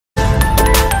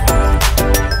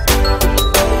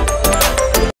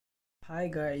Hi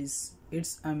guys,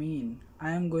 it's Amin.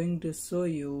 I am going to show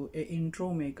you a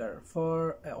intro maker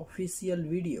for an official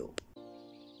video.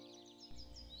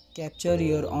 Capture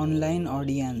your online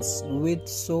audience with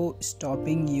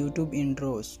show-stopping YouTube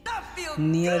intros.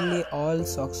 Nearly all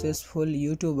successful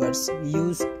YouTubers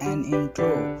use an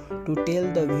intro to tell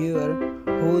the viewer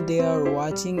who they are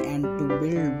watching and to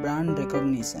build brand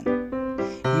recognition.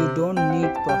 You don't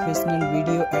need professional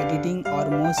video editing or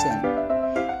motion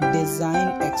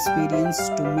design experience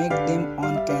to make them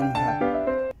on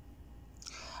Canva.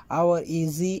 Our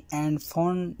easy and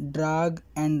fun drag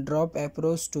and drop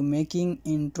approach to making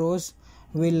intros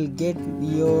will get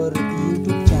your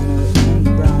YouTube channel and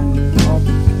brand up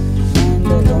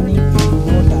and running in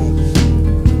no time.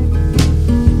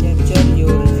 Capture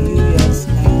your viewers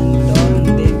and turn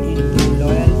them into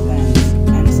loyal fans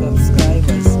and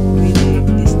subscribers with a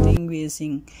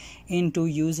distinguishing into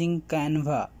using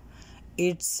Canva.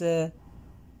 It's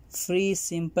free,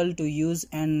 simple to use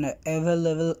and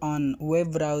available on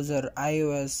web browser,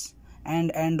 iOS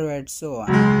and Android, so on.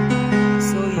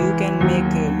 So you can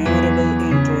make memorable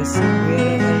intros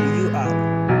wherever you are.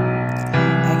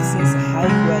 Access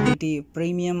high quality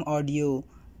premium audio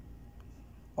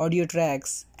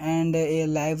tracks and a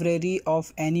library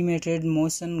of animated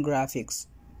motion graphics.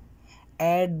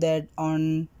 Add that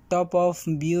on top of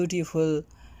beautiful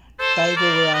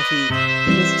typography,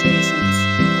 illustrations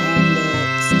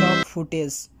and stock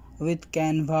footage with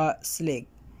Canva Slick.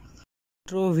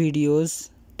 Intro videos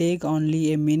take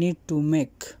only a minute to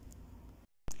make.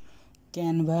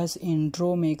 Canva's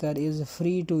intro maker is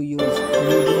free to use. You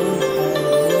don't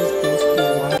add those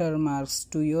pesky watermarks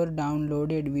to your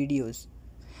downloaded videos.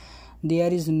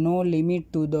 There is no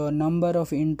limit to the number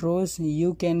of intros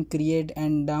you can create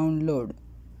and download.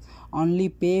 Only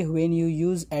pay when you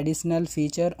use additional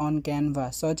feature on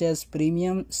Canva such as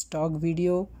premium, stock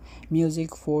video,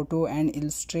 music, photo and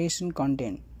illustration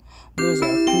content. Those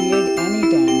are create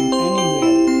anytime,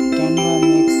 anywhere. Canva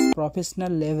makes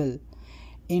professional level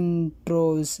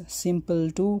intros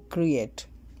simple to create.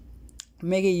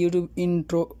 Make a YouTube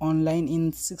intro online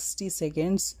in 60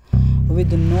 seconds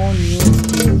with no new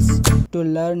skills to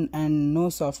learn and no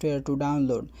software to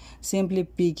download. Simply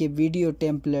pick a video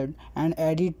template and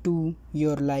add it to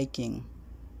your liking.